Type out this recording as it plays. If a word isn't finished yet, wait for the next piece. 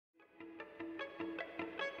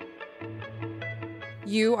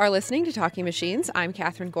You are listening to Talking Machines. I'm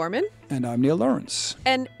Catherine Gorman. And I'm Neil Lawrence.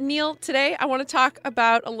 And Neil, today I want to talk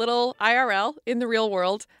about a little IRL in the real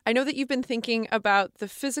world. I know that you've been thinking about the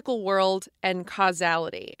physical world and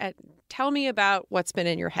causality. Tell me about what's been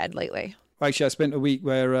in your head lately. Actually, I spent a week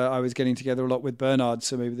where I was getting together a lot with Bernard,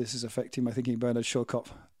 so maybe this is affecting my thinking. Bernard Shorkop,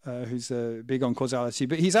 who's big on causality,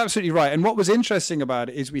 but he's absolutely right. And what was interesting about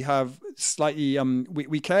it is we have slightly,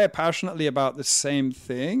 we care passionately about the same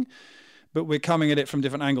thing, but we're coming at it from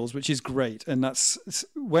different angles, which is great. And that's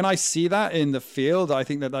when I see that in the field, I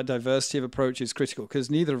think that diversity of approach is critical because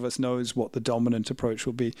neither of us knows what the dominant approach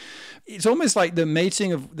will be. It's almost like the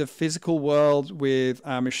mating of the physical world with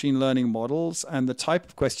our machine learning models and the type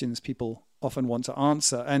of questions people often want to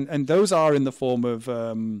answer. And those are in the form of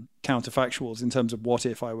counterfactuals in terms of what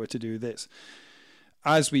if I were to do this.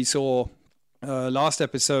 As we saw last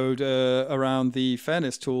episode around the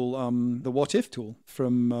fairness tool, the what if tool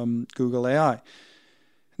from Google AI.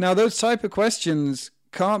 Now, those type of questions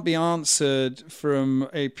can't be answered from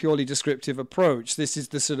a purely descriptive approach. This is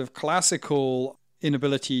the sort of classical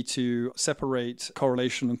inability to separate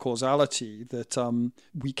correlation and causality, that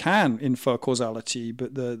we can infer causality,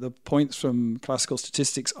 but the points from classical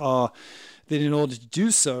statistics are that in order to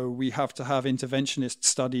do so, we have to have interventionist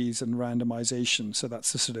studies and randomization. So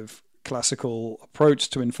that's the sort of classical approach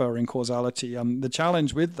to inferring causality. The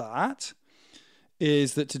challenge with that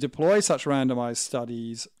is that to deploy such randomized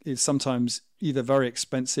studies is sometimes either very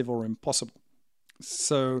expensive or impossible.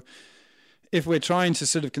 So if we're trying to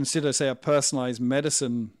sort of consider, say, a personalized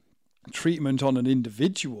medicine treatment on an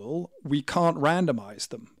individual, we can't randomize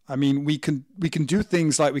them. I mean, we can do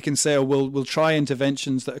things like we can say, oh, we'll try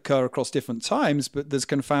interventions that occur across different times, but there's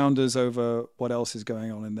confounders over what else is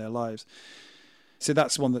going on in their lives. So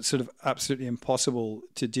that's one that's sort of absolutely impossible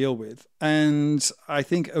to deal with. And I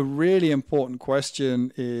think a really important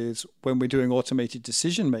question is when we're doing automated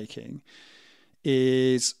decision making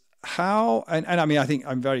is how, and I mean, I think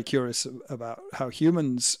I'm very curious about how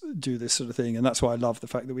humans do this sort of thing. And that's why I love the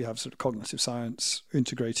fact that we have sort of cognitive science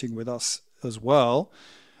integrating with us as well.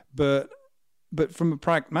 But from a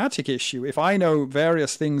pragmatic issue, if I know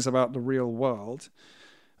various things about the real world,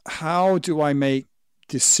 how do I make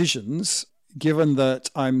decisions given that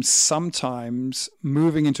I'm sometimes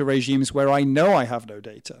moving into regimes where I know I have no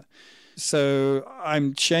data? So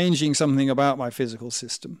I'm changing something about my physical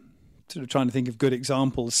system. Sort of trying to think of good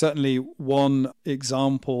examples. Certainly one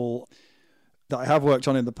example that I have worked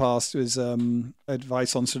on in the past is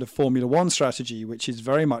advice on sort of Formula One strategy, which is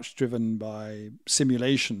very much driven by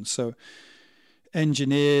simulation. So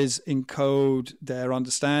engineers encode their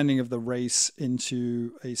understanding of the race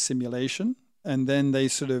into a simulation, and then they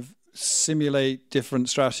sort of simulate different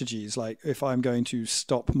strategies. Like if I'm going to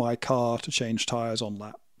stop my car to change tires on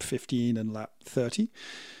lap 15 and lap 30,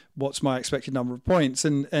 what's my expected number of points?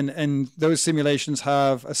 And those simulations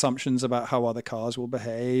have assumptions about how other cars will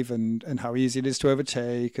behave and how easy it is to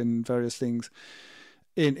overtake and various things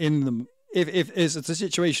in them. If as the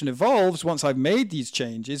situation evolves, once I've made these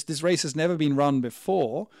changes, this race has never been run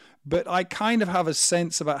before, but I kind of have a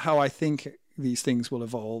sense about how I think these things will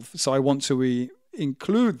evolve. So I want to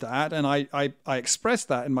include that, and I express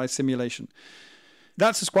that in my simulation.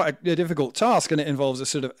 That's just quite a difficult task, and it involves a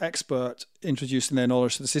sort of expert introducing their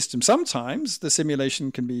knowledge to the system. Sometimes the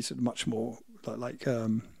simulation can be sort of much more like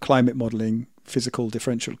climate modeling, physical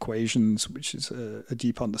differential equations, which is a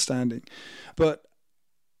deep understanding. But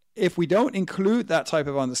if we don't include that type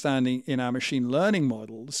of understanding in our machine learning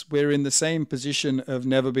models, we're in the same position of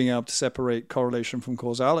never being able to separate correlation from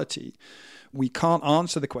causality. We can't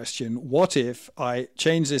answer the question, what if I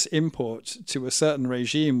change this input to a certain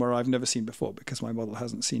regime where I've never seen before because my model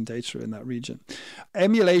hasn't seen data in that region?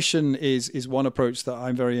 Emulation is one approach that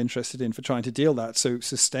I'm very interested in for trying to deal that. So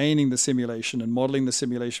sustaining the simulation and modeling the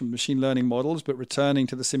simulation with machine learning models, but returning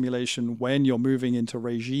to the simulation when you're moving into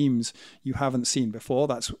regimes you haven't seen before.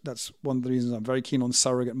 That's one of the reasons I'm very keen on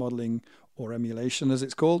surrogate modeling, or emulation as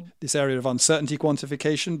it's called, this area of uncertainty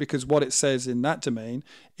quantification, because what it says in that domain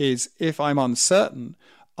is if I'm uncertain,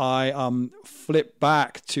 I flip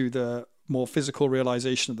back to the more physical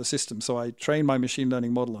realization of the system. So I train my machine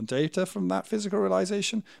learning model on data from that physical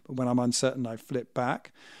realization, but when I'm uncertain, I flip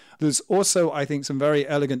back. There's also, I think, some very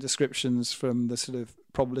elegant descriptions from the sort of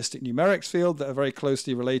probabilistic numerics field that are very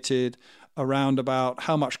closely related around about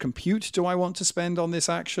how much compute do I want to spend on this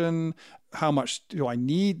action, how much do I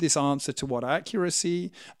need this answer to what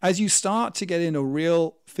accuracy. As you start to get in a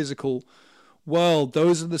real physical world,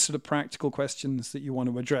 those are the sort of practical questions that you want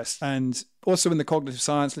to address. And also in the cognitive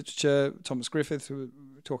science literature, Thomas Griffith, who we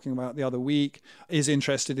were talking about the other week, is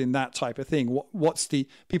interested in that type of thing.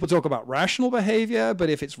 People talk about rational behavior, but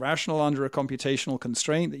if it's rational under a computational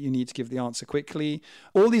constraint that you need to give the answer quickly,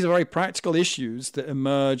 all these are very practical issues that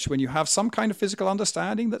emerge when you have some kind of physical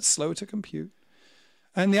understanding that's slow to compute.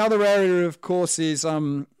 And the other area, of course, is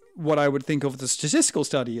what I would think of the statistical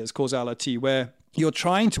study as causality, where you're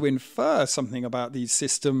trying to infer something about these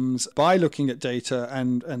systems by looking at data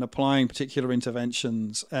and applying particular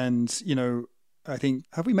interventions. And, I think,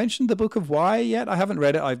 have we mentioned the Book of Why yet? I haven't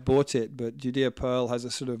read it. I've bought it. But Judea Pearl has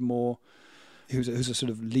a sort of more, who's a sort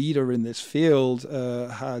of leader in this field,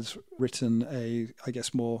 has written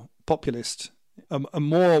more populist, a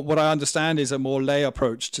more, what I understand is a more lay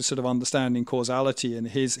approach to sort of understanding causality, and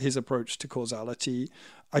his approach to causality.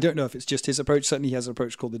 I don't know if it's just his approach. Certainly he has an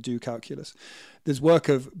approach called the Do calculus. There's work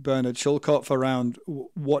of Bernard Schulkopf around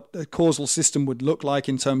what a causal system would look like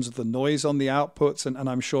in terms of the noise on the outputs, and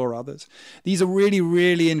I'm sure others. These are really,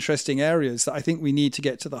 really interesting areas that I think we need to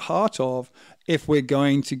get to the heart of if we're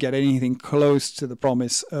going to get anything close to the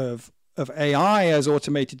promise of AI as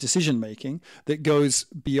automated decision-making that goes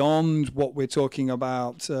beyond what we're talking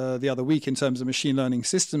about the other week in terms of machine learning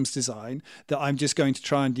systems design, that I'm just going to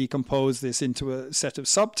try and decompose this into a set of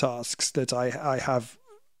subtasks that I have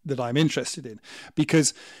that I'm interested in.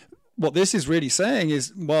 Because what this is really saying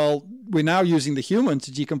is, well, we're now using the human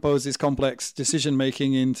to decompose this complex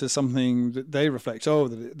decision-making into something that they reflect. Oh,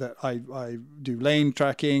 that I do lane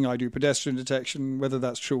tracking, I do pedestrian detection, whether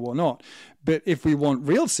that's true or not. But if we want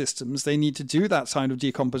real systems, they need to do that kind of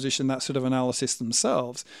decomposition, that sort of analysis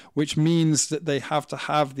themselves, which means that they have to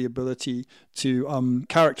have the ability to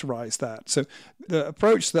characterize that. So the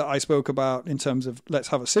approach that I spoke about in terms of let's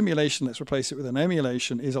have a simulation, let's replace it with an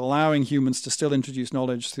emulation, is allowing humans to still introduce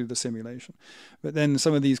knowledge through the simulation. But then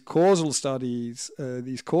some of these causal studies,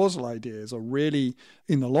 these causal ideas are really,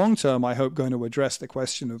 in the long term, I hope, going to address the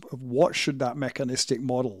question of what should that mechanistic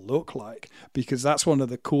model look like? Because that's one of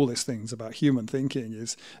the coolest things about human thinking,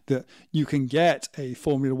 is that you can get a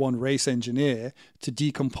Formula One race engineer to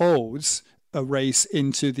decompose a race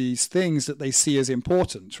into these things that they see as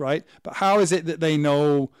important, right? But how is it that they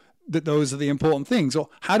know that those are the important things? Or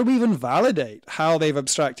how do we even validate how they've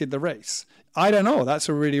abstracted the race? I don't know. That's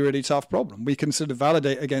a really, really tough problem. We can sort of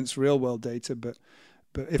validate against real world data, but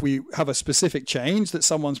if we have a specific change that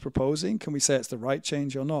someone's proposing, can we say it's the right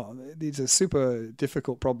change or not? These are super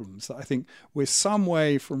difficult problems that I think we're some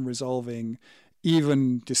way from resolving,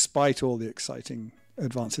 even despite all the exciting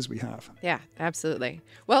advances we have. Yeah, absolutely.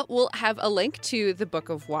 Well, we'll have a link to the Book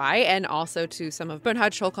of Why and also to some of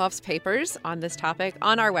Bernhard Schulkopf's papers on this topic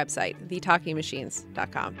on our website,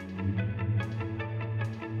 thetalkingmachines.com.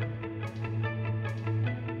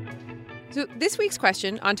 So this week's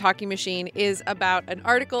question on Talking Machine is about an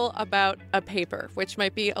article about a paper, which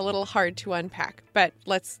might be a little hard to unpack, but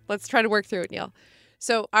let's try to work through it, Neil.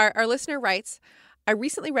 So our listener writes, I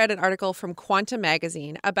recently read an article from Quanta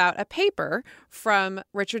Magazine about a paper from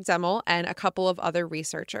Richard Zemmel and a couple of other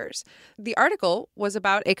researchers. The article was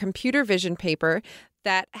about a computer vision paper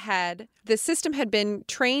that the system had been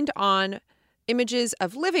trained on images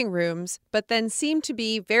of living rooms, but then seemed to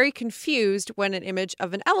be very confused when an image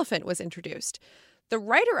of an elephant was introduced. The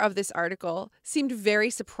writer of this article seemed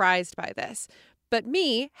very surprised by this, but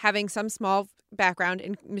me, having some small background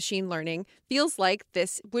in machine learning, feels like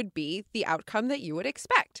this would be the outcome that you would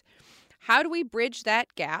expect. How do we bridge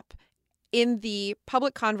that gap in the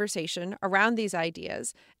public conversation around these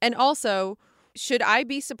ideas? And also, should I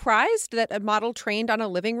be surprised that a model trained on a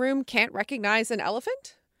living room can't recognize an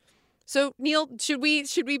elephant? So, Neil, should we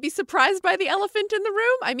be surprised by the elephant in the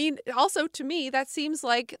room? I mean, also to me, that seems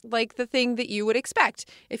like the thing that you would expect.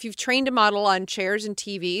 If you've trained a model on chairs and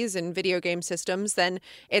TVs and video game systems, then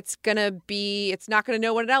it's not going to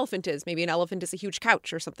know what an elephant is. Maybe an elephant is a huge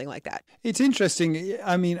couch or something like that. It's interesting.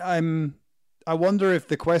 I mean, I wonder if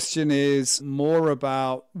the question is more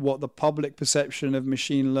about what the public perception of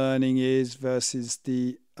machine learning is versus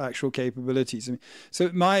the actual capabilities. I mean, so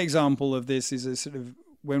my example of this is a sort of,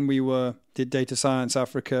 when we did Data Science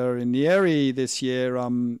Africa in Nyeri this year,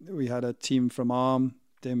 we had a team from ARM,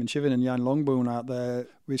 Damon Chivin and Jan Longboon out there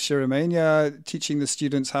with Shiramania, teaching the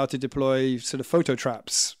students how to deploy sort of photo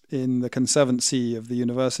traps in the conservancy of the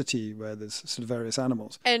university where there's sort of various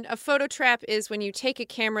animals. And a photo trap is when you take a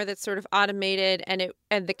camera that's sort of automated and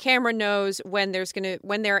the camera knows when there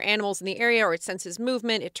are animals in the area, or it senses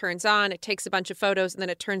movement, it turns on, it takes a bunch of photos, and then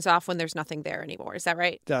it turns off when there's nothing there anymore. Is that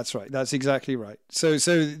right? That's right. That's exactly right. So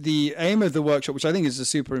the aim of the workshop, which I think is a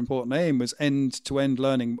super important aim, was end-to-end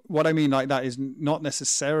learning. What I mean like that is not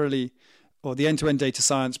necessarily or the end-to-end data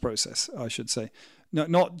science process, I should say.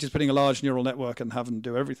 Not just putting a large neural network and having them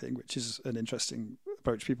do everything, which is an interesting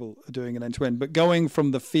approach people are doing in end-to-end, but going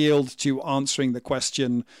from the field to answering the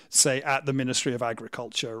question, say, at the Ministry of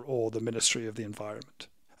Agriculture or the Ministry of the Environment,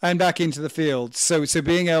 and back into the field. So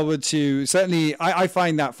being able to, certainly, I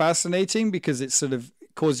find that fascinating because it sort of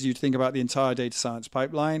causes you to think about the entire data science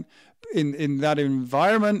pipeline. In that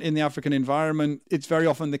environment, in the African environment, it's very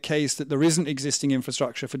often the case that there isn't existing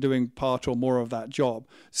infrastructure for doing part or more of that job.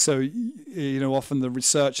 So, often the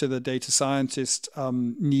researcher, the data scientist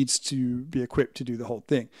needs to be equipped to do the whole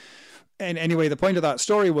thing. And anyway, the point of that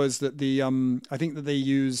story was that I think that they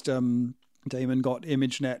used, Damon got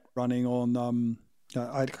ImageNet running on,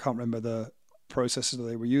 I can't remember the processor that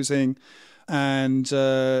they were using, and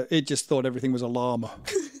it just thought everything was a llama.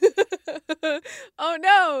 Oh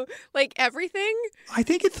no, like everything? I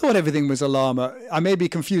think it thought everything was a llama. I may be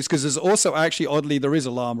confused because there's also actually, oddly, there is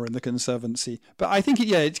a llama in the Conservancy. But I think,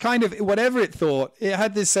 it's kind of, whatever it thought, it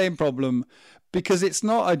had this same problem because it's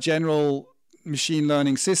not a general machine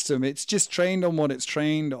learning system. It's just trained on what it's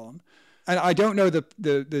trained on. And I don't know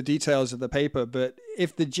the details of the paper, but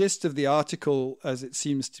if the gist of the article, as it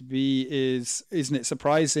seems to be, isn't it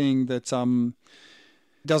surprising that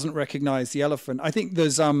doesn't recognize the elephant? I think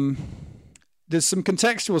there's some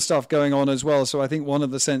contextual stuff going on as well. So I think one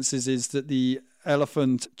of the senses is that the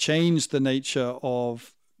elephant changed the nature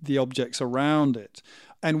of the objects around it.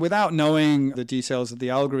 And without knowing the details of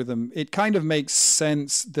the algorithm, it kind of makes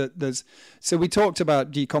sense that so we talked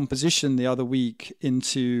about decomposition the other week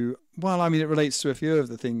into, it relates to a few of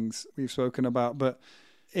the things we've spoken about. But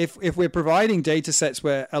if we're providing data sets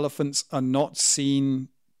where elephants are not seen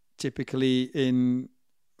typically in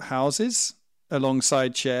houses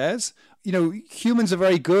alongside chairs, humans are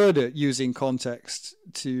very good at using context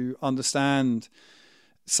to understand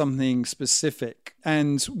something specific.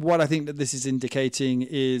 And what I think that this is indicating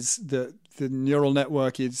is that the neural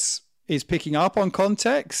network is picking up on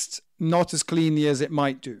context, not as cleanly as it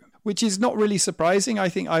might do, which is not really surprising. I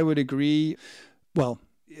think I would agree. Well,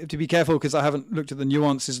 to be careful because I haven't looked at the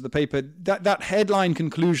nuances of the paper, that headline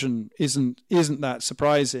conclusion isn't that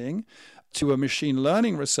surprising to a machine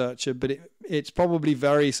learning researcher, but it's probably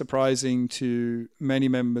very surprising to many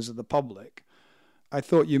members of the public. I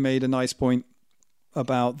thought you made a nice point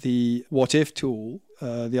about the What If tool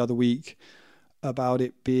the other week, about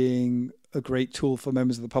it being a great tool for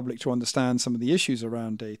members of the public to understand some of the issues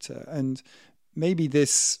around data. And maybe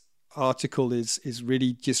this article is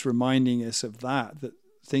really just reminding us of that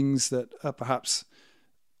things that are perhaps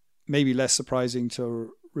maybe less surprising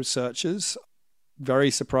to researchers, very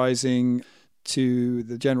surprising to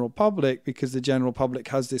the general public, because the general public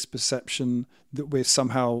has this perception that we're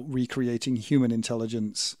somehow recreating human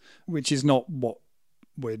intelligence, which is not what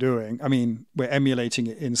we're doing. I mean, we're emulating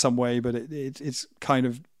it in some way, but it's kind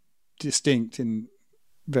of distinct in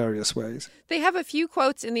various ways. They have a few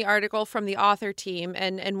quotes in the article from the author team,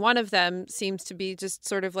 and one of them seems to be just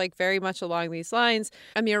sort of like very much along these lines.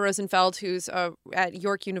 Amir Rosenfeld, who's at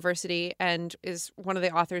York University and is one of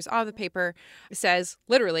the authors on the paper, says,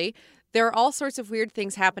 literally, there are all sorts of weird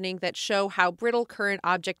things happening that show how brittle current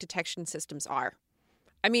object detection systems are.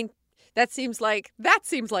 I mean, that seems like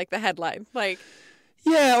the headline.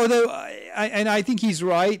 Yeah, although I think he's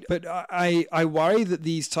right, but I worry that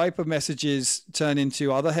these type of messages turn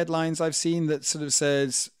into other headlines I've seen that sort of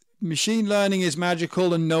says, machine learning is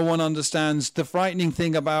magical and no one understands. The frightening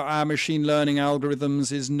thing about our machine learning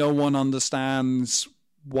algorithms is no one understands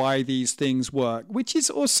why these things work, which is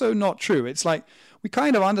also not true. It's like we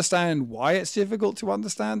kind of understand why it's difficult to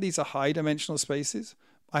understand. These are high dimensional spaces.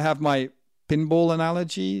 I have my pinball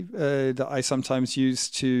analogy that I sometimes use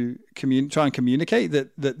to try and communicate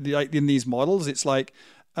that like in these models, it's like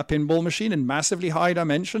a pinball machine in massively high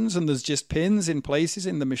dimensions, and there's just pins in places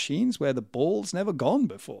in the machines where the ball's never gone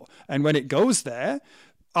before. And when it goes there,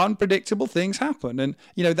 unpredictable things happen. And,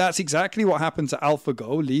 that's exactly what happened to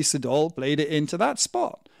AlphaGo. Lee Sedol played it into that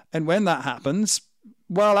spot. And when that happens,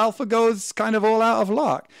 well, AlphaGo's kind of all out of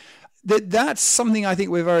luck. That's something I think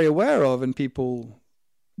we're very aware of and people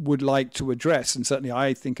would like to address. And certainly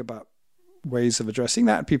I think about ways of addressing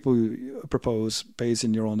that. People propose Bayesian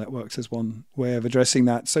neural networks as one way of addressing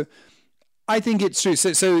that. So I think it's true. So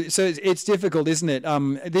it's difficult, isn't it?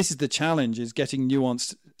 This is the challenge, is getting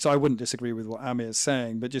nuanced. So I wouldn't disagree with what Amir is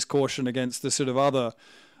saying, but just caution against the sort of other,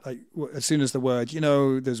 like as soon as the word,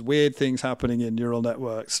 there's weird things happening in neural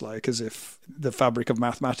networks, like as if the fabric of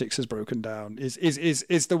mathematics has broken down, is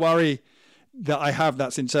the worry that I have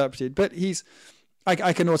that's interpreted. But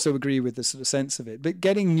I can also agree with the sort of sense of it. But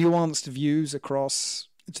getting nuanced views across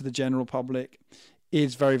to the general public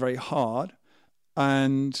is very, very hard.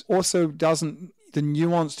 and also the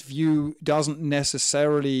nuanced view isn't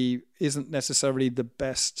necessarily the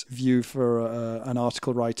best view for an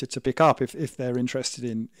article writer to pick up if they're interested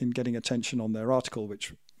in getting attention on their article,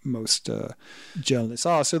 which most journalists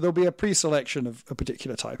are. So there'll be a pre-selection of a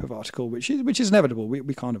particular type of article, which is inevitable.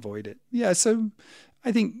 We can't avoid it. Yeah, so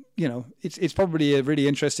I think, it's probably a really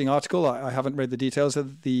interesting article. I haven't read the details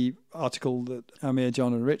of the article that Amir,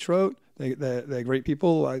 John, and Rich wrote. They're great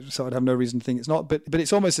people, so I'd have no reason to think it's not. But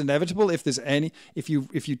it's almost inevitable if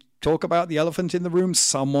you talk about the elephant in the room,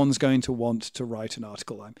 someone's going to want to write an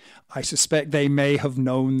article. I suspect they may have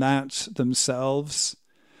known that themselves.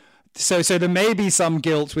 So there may be some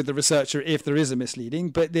guilt with the researcher if there is a misleading,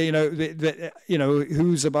 but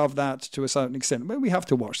who's above that to a certain extent? Well, we have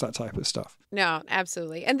to watch that type of stuff. No,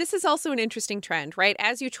 absolutely. And this is also an interesting trend, right?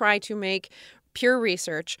 As you try to make pure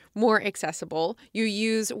research more accessible, you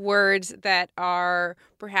use words that are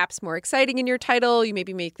perhaps more exciting in your title. You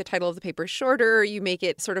maybe make the title of the paper shorter. You make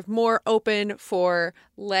it sort of more open for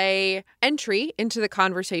lay entry into the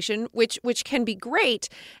conversation, which can be great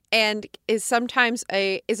and is sometimes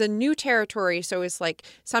a new territory. So is like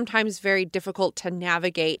sometimes very difficult to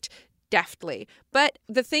navigate deftly. But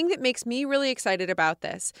the thing that makes me really excited about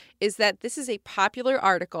this is that this is a popular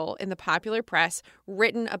article in the popular press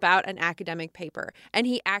written about an academic paper. And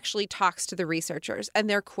he actually talks to the researchers and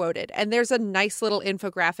they're quoted. And there's a nice little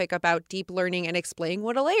infographic about deep learning and explaining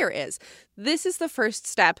what a layer is. This is the first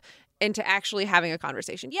step into actually having a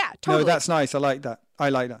conversation. Yeah, totally. No, that's nice. I like that.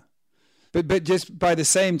 But just by the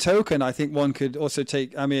same token, I think one could also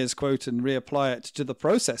take Amir's quote and reapply it to the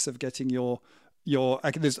process of getting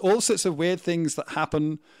there's all sorts of weird things that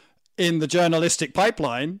happen in the journalistic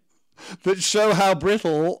pipeline that show how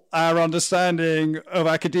brittle our understanding of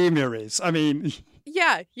academia is. I mean,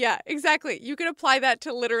 Yeah, exactly. You can apply that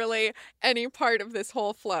to literally any part of this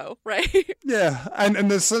whole flow, right? Yeah, and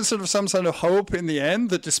there's some sort of hope in the end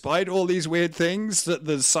that despite all these weird things, that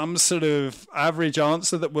there's some sort of average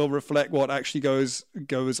answer that will reflect what actually goes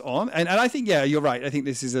on. And I think, yeah, you're right. I think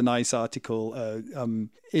this is a nice article.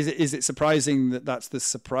 Is it surprising that that's the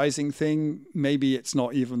surprising thing? Maybe it's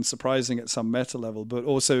not even surprising at some meta level, but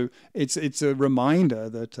also it's a reminder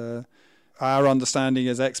that our understanding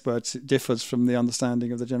as experts differs from the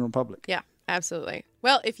understanding of the general public. Yeah, absolutely.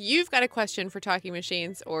 Well, if you've got a question for Talking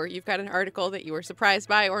Machines, or you've got an article that you were surprised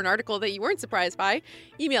by, or an article that you weren't surprised by,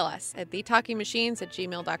 email us at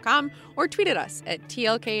thetalkingmachines@gmail.com or tweet at us at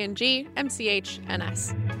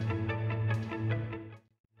TLKNGMCHNS.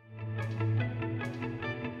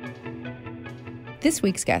 This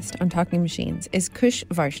week's guest on Talking Machines is Kush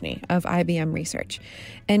Varshney of IBM Research.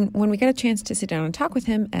 And when we got a chance to sit down and talk with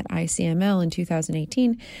him at ICML in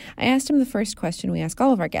 2018, I asked him the first question we ask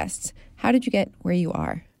all of our guests. How did you get where you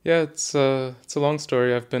are? Yeah, it's a long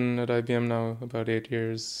story. I've been at IBM now about 8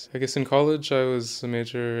 years. I guess in college I was a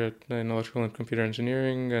major in electrical and computer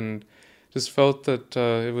engineering, and just felt that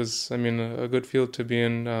it was, a good field to be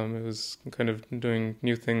in. It was kind of doing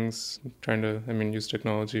new things, trying to, use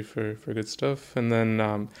technology for good stuff. And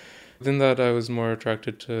then within that, I was more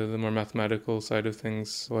attracted to the more mathematical side of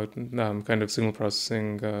things, kind of signal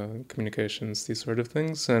processing, communications, these sort of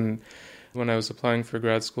things. And when I was applying for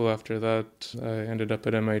grad school after that, I ended up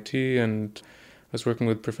at MIT, and I was working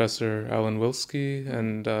with Professor Alan Wilsky.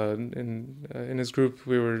 And in his group,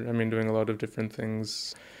 we were, doing a lot of different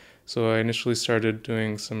things. So I initially started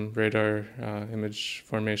doing some radar image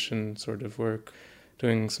formation sort of work,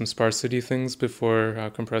 doing some sparsity things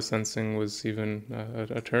before compressed sensing was even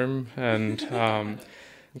a term, and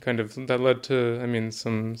kind of that led to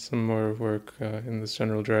some more work in this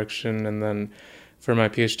general direction. And then for my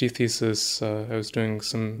PhD thesis, I was doing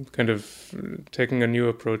some kind of taking a new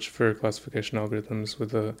approach for classification algorithms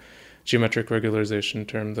with a geometric regularization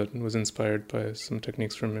term that was inspired by some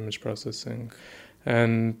techniques from image processing.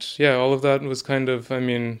 And yeah, all of that was kind of,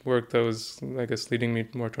 work that was, I guess, leading me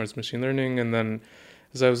more towards machine learning. And then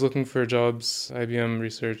as I was looking for jobs, IBM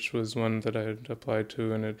Research was one that I had applied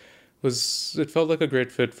to, and it felt like a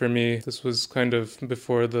great fit for me. This was kind of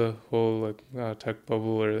before the whole tech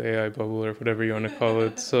bubble or AI bubble or whatever you want to call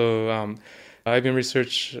it. So IBM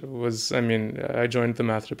Research was, I joined the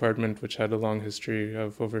math department, which had a long history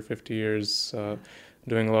of over 50 years,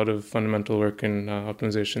 doing a lot of fundamental work in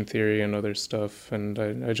optimization theory and other stuff. And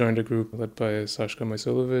I joined a group led by Sashka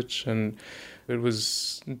Mojsilovic, and it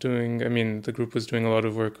was doing, the group was doing a lot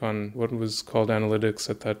of work on what was called analytics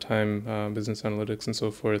at that time, business analytics and so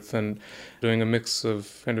forth, and doing a mix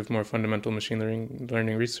of kind of more fundamental machine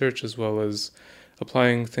learning research, as well as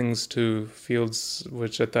applying things to fields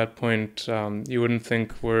which at that point you wouldn't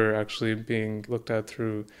think were actually being looked at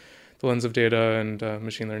through the lens of data and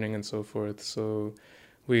machine learning and so forth. So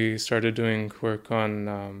we started doing work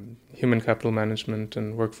on human capital management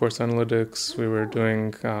and workforce analytics. We were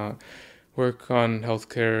doing work on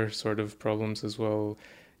healthcare sort of problems as well.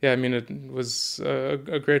 Yeah, I mean, it was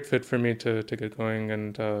a great fit for me to get going,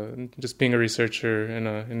 and just being a researcher in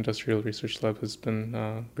an industrial research lab has been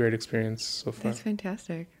a great experience so far. That's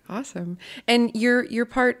fantastic. Awesome. And you're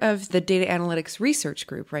part of the data analytics research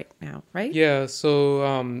group right now, right? Yeah, so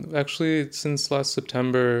actually since last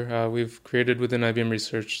September, we've created within IBM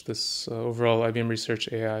Research this overall IBM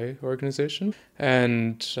Research AI organization.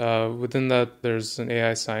 And within that, there's an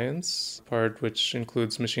AI science part, which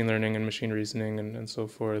includes machine learning and machine reasoning and so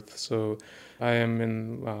forth. So I am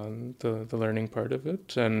in the learning part of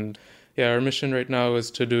it. And yeah, our mission right now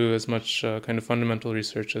is to do as much kind of fundamental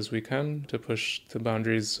research as we can to push the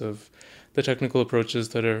boundaries of the technical approaches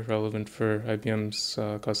that are relevant for IBM's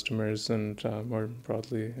customers and more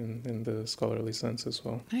broadly in the scholarly sense as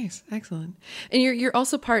well. Nice, excellent. And you're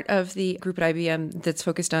also part of the group at IBM that's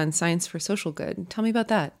focused on science for social good. Tell me about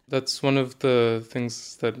that. That's one of the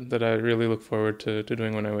things that I really look forward to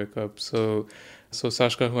doing when I wake up. So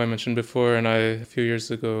Sashka, who I mentioned before, and I, a few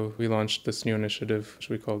years ago, we launched this new initiative, which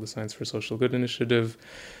we call the Science for Social Good Initiative.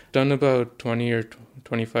 Done about 20 or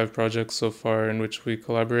 25 projects so far in which we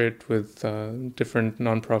collaborate with different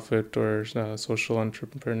nonprofit or social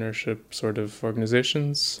entrepreneurship sort of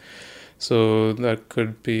organizations. So that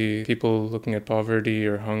could be people looking at poverty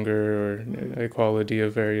or hunger or equality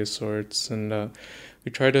of various sorts. And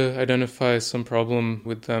we try to identify some problem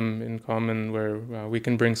with them in common where we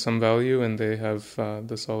can bring some value and they have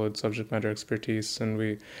the solid subject matter expertise. And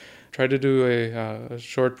we try to do a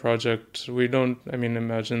short project. We don't,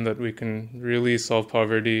 imagine that we can really solve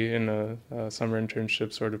poverty in a summer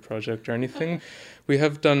internship sort of project or anything. We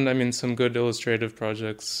have done, some good illustrative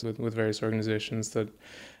projects with various organizations that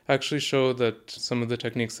actually show that some of the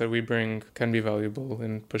techniques that we bring can be valuable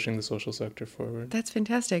in pushing the social sector forward. That's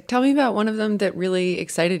fantastic. Tell me about one of them that really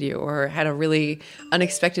excited you or had a really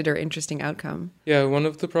unexpected or interesting outcome. Yeah, one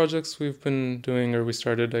of the projects we've been doing, or we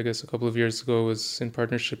started, I guess, a couple of years ago, was in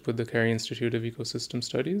partnership with the Carey Institute of Ecosystem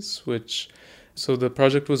Studies, so the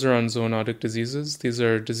project was around zoonotic diseases. These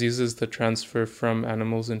are diseases that transfer from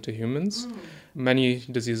animals into humans. Many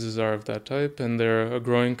diseases are of that type, and they're a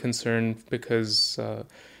growing concern because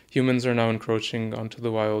humans are now encroaching onto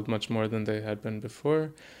the wild much more than they had been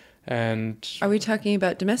before. And are we talking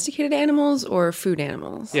about domesticated animals or food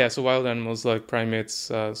animals? Yeah, so wild animals like primates,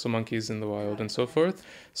 so monkeys in the wild and so forth.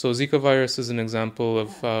 So Zika virus is an example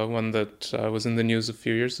of one that was in the news a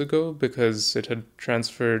few years ago because it had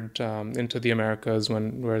transferred into the Americas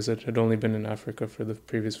whereas it had only been in Africa for the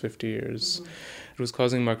previous 50 years. Mm-hmm. It was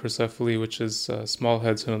causing microcephaly, which is small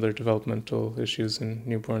heads and other developmental issues in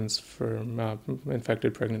newborns for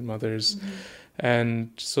infected pregnant mothers. Mm-hmm.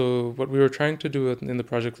 And so what we were trying to do in the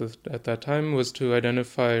project at that time was to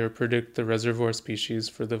identify or predict the reservoir species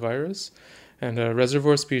for the virus. And a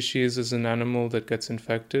reservoir species is an animal that gets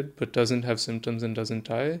infected but doesn't have symptoms and doesn't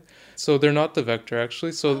die. So they're not the vector,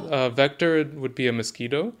 actually. So vector would be a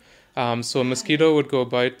mosquito. So a mosquito would go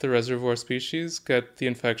bite the reservoir species, get the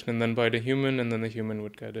infection, and then bite a human, and then the human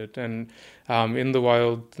would get it. And in the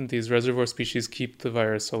wild, these reservoir species keep the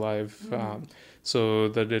virus alive so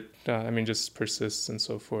that it, just persists and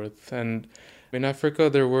so forth. And in Africa,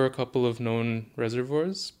 there were a couple of known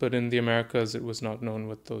reservoirs, but in the Americas, it was not known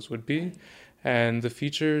what those would be. And the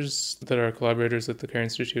features that our collaborators at the Carey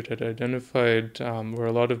Institute had identified were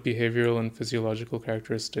a lot of behavioral and physiological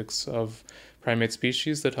characteristics of primate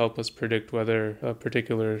species that help us predict whether a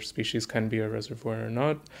particular species can be a reservoir or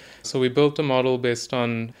not. So we built a model based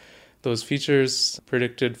on those features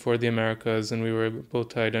predicted for the Americas, and we were able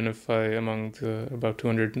to identify among the about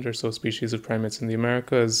 200 or so species of primates in the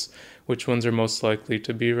Americas which ones are most likely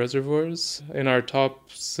to be reservoirs. In our top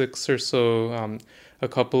 6 or so, a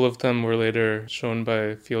couple of them were later shown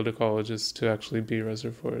by field ecologists to actually be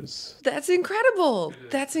reservoirs. That's incredible.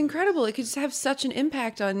 That's incredible. It could just have such an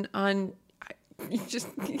impact on just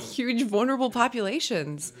huge vulnerable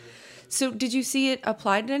populations. So did you see it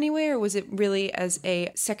applied in any way, or was it really as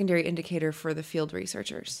a secondary indicator for the field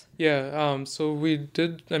researchers? Yeah, so we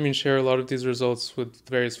did, share a lot of these results with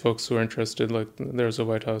various folks who are interested, like there's a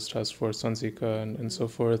White House task force on Zika and so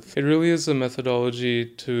forth. It really is a methodology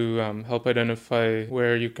to help identify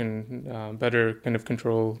where you can better kind of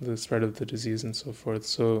control the spread of the disease and so forth.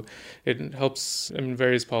 So it helps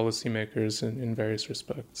various policymakers in various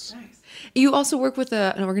respects. Nice. You also work with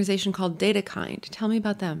an organization called DataKind. Tell me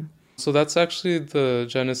about them. So that's actually the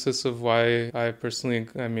genesis of why I personally,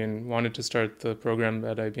 wanted to start the program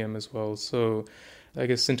at IBM as well. So I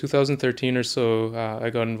guess in 2013 or so, I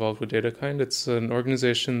got involved with DataKind. It's an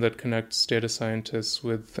organization that connects data scientists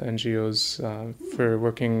with NGOs for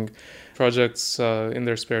working projects in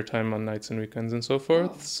their spare time on nights and weekends and so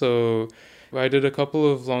forth. So I did a couple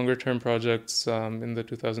of longer term projects in the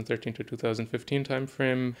 2013 to 2015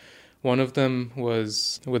 timeframe. One of them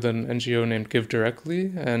was with an NGO named Give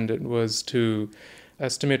Directly, and it was to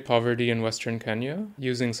estimate poverty in Western Kenya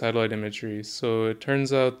using satellite imagery. So it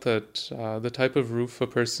turns out that the type of roof a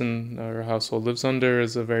person or a household lives under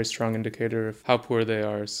is a very strong indicator of how poor they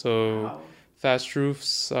are. So thatched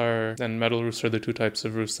roofs and metal roofs are the two types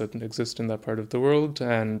of roofs that exist in that part of the world.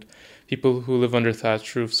 And people who live under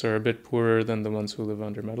thatched roofs are a bit poorer than the ones who live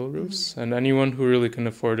under metal roofs. And anyone who really can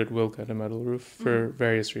afford it will get a metal roof for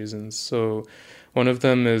various reasons. So one of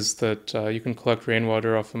them is that you can collect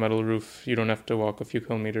rainwater off a metal roof. You don't have to walk a few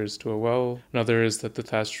kilometers to a well. Another is that the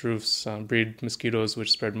thatched roofs breed mosquitoes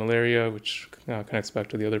which spread malaria, which connects back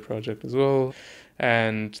to the other project as well.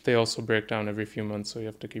 And they also break down every few months, so you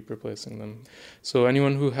have to keep replacing them. So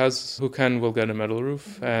anyone who can will get a metal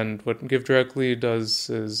roof. And what Give Directly does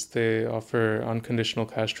is they offer unconditional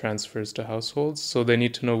cash transfers to households. So they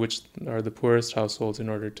need to know which are the poorest households in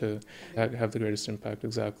order to have the greatest impact.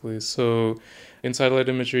 Exactly. So in satellite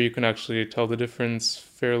imagery, you can actually tell the difference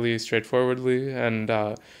fairly straightforwardly. And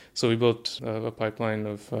so we built a pipeline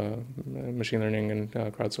of machine learning and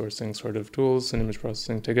crowdsourcing sort of tools and image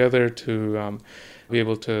processing together to be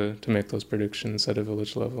able to make those predictions at a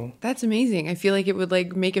village level. That's amazing. I feel like it would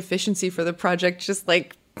like make efficiency for the project just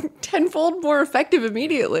like tenfold more effective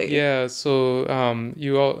immediately. Yeah, so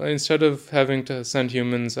instead of having to send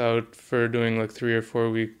humans out for doing like 3 or 4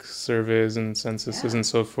 week surveys and censuses and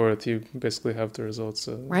so forth, you basically have the results.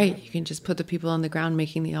 Right, you can just put the people on the ground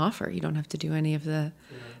making the offer. You don't have to do any of the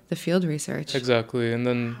field research. Exactly. And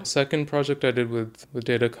then the second project I did with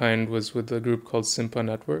DataKind was with a group called Simpa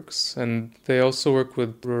Networks. And they also work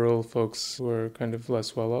with rural folks who are kind of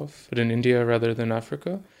less well off, but in India rather than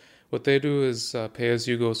Africa. What they do is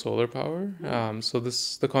pay-as-you-go solar power. So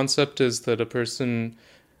the concept is that a person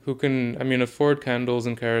who can, afford candles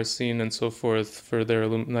and kerosene and so forth for their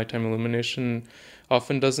nighttime illumination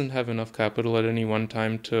often doesn't have enough capital at any one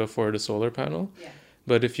time to afford a solar panel. Yeah.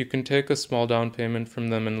 But if you can take a small down payment from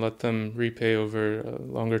them and let them repay over a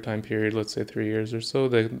longer time period, let's say 3 years or so,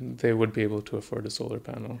 they would be able to afford a solar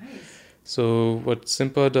panel. Nice. So what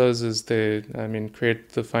Simpa does is they create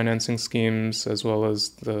the financing schemes as well as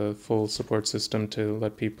the full support system to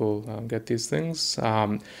let people get these things.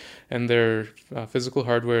 And their physical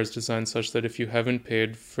hardware is designed such that if you haven't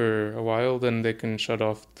paid for a while, then they can shut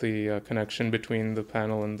off the connection between the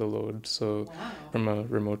panel and the load. So from a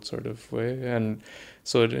remote sort of way. And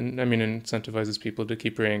so it incentivizes people to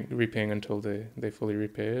keep repaying until they fully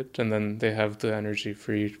repay it. And then they have the energy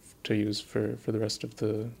free to use for the rest of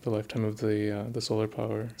the lifetime of the solar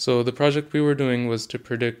power. So the project we were doing was to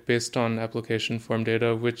predict based on application form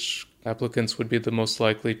data which applicants would be the most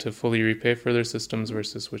likely to fully repay for their systems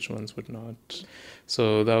versus which ones would not.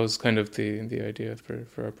 So that was kind of the idea for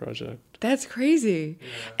our project. That's crazy.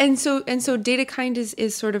 Yeah. And so DataKind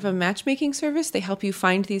is sort of a matchmaking service. They help you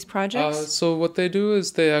find these projects. So what they do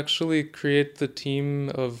is they actually create the team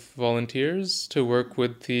of volunteers to work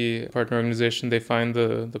with the partner organization. They find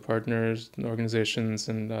the partners, the organizations,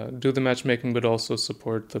 and do the matchmaking, but also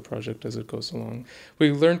support the project as it goes along.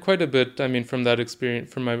 We learned quite a bit. From that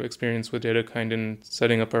experience, from my experience with DataKind in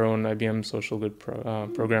setting up our own IBM Social Good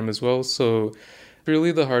program as well. So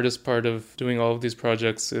really the hardest part of doing all of these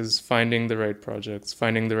projects is finding the right projects,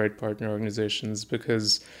 finding the right partner organizations,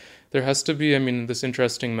 because there has to be, this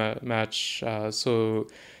interesting match. So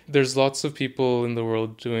there's lots of people in the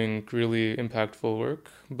world doing really impactful work,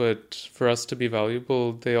 but for us to be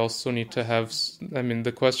valuable, they also need to have,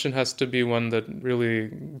 the question has to be one that really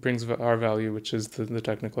brings our value, which is the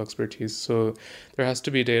technical expertise. So there has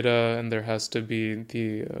to be data and there has to be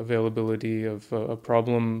the availability of a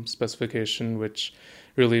problem specification, which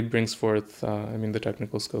really brings forth, the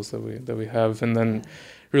technical skills that we have. And then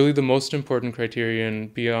really the most important criterion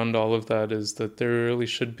beyond all of that is that there really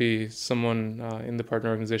should be someone in the partner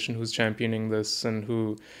organization who's championing this and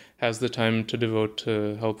who has the time to devote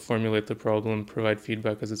to help formulate the problem, provide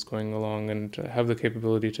feedback as it's going along, and have the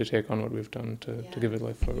capability to take on what we've done to give it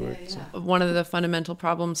life forward. Yeah. So. One of the fundamental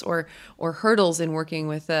problems or hurdles in working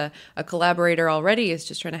with a collaborator already is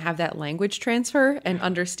just trying to have that language transfer and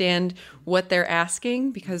understand what they're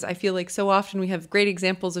asking, because I feel like so often we have great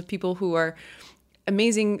examples of people who are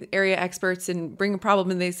amazing area experts and bring a problem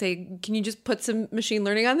and they say, can you just put some machine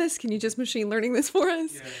learning on this? Can you just machine learning this for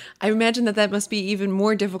us? Yeah. I imagine that must be even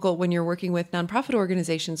more difficult when you're working with nonprofit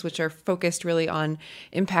organizations, which are focused really on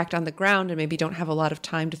impact on the ground and maybe don't have a lot of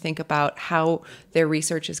time to think about how their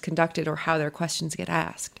research is conducted or how their questions get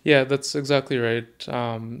asked. Yeah, that's exactly right.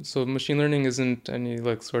 So machine learning isn't any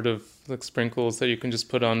sort of sprinkles that you can just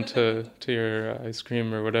put onto your ice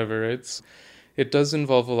cream or whatever. It does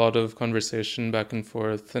involve a lot of conversation back and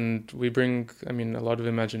forth, and we bring, a lot of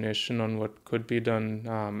imagination on what could be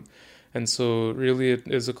done. And so really it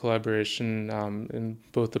is a collaboration in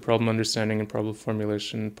both the problem understanding and problem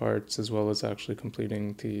formulation parts, as well as actually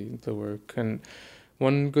completing the work. And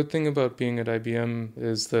one good thing about being at IBM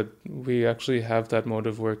is that we actually have that mode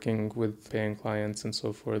of working with paying clients and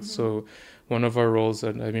so forth. Mm-hmm. So one of our roles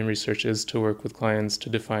at IBM Research is to work with clients to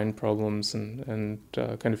define problems and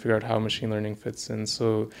kind of figure out how machine learning fits in.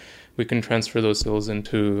 So we can transfer those skills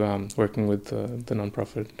into working with the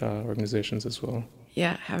nonprofit organizations as well.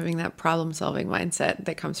 Yeah, having that problem-solving mindset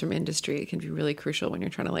that comes from industry can be really crucial when you're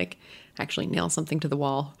trying to actually nail something to the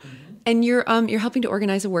wall. Mm-hmm. And you're helping to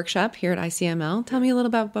organize a workshop here at ICML. Tell me a little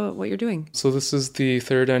about what you're doing. So this is the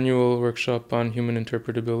third annual workshop on human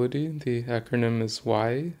interpretability. The acronym is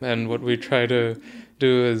WHY, and what we try to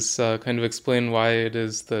do is kind of explain why it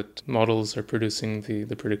is that models are producing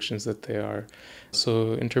the predictions that they are.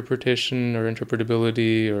 So interpretation or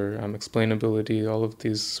interpretability or explainability, all of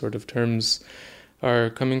these sort of terms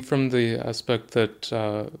are coming from the aspect that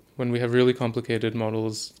when we have really complicated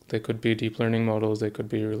models, they could be deep learning models, they could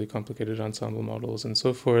be really complicated ensemble models and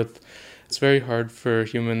so forth. It's very hard for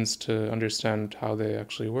humans to understand how they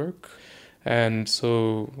actually work. And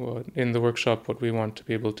so in the workshop, what we want to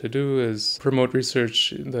be able to do is promote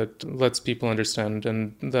research that lets people understand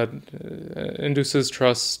and that induces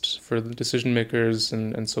trust for the decision makers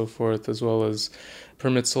and so forth, as well as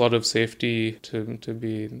permits a lot of safety to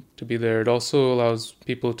be there. It also allows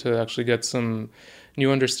people to actually get some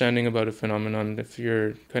new understanding about a phenomenon. If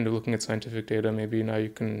you're kind of looking at scientific data, maybe now you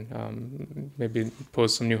can maybe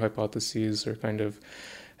pose some new hypotheses or kind of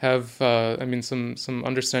have some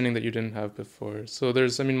understanding that you didn't have before. So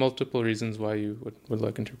there's multiple reasons why you would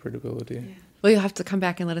like interpretability. Yeah. Well, you'll have to come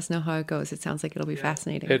back and let us know how it goes. It sounds like it'll be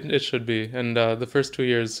fascinating. It should be. And the first 2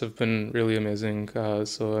 years have been really amazing.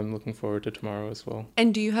 So I'm looking forward to tomorrow as well.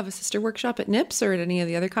 And do you have a sister workshop at NIPS or at any of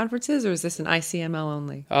the other conferences, or is this an ICML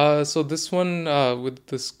only? So this one, with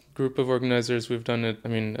this group of organizers, we've done it,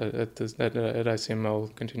 at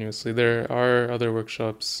ICML continuously. There are other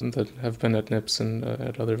workshops that have been at NIPS and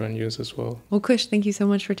at other venues as well. Well, Kush, thank you so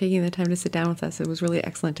much for taking the time to sit down with us. It was really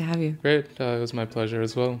excellent to have you. Great. It was my pleasure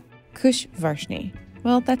as well. Kush Varshney.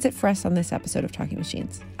 Well, that's it for us on this episode of Talking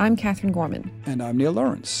Machines. I'm Catherine Gorman. And I'm Neil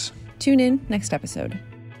Lawrence. Tune in next episode.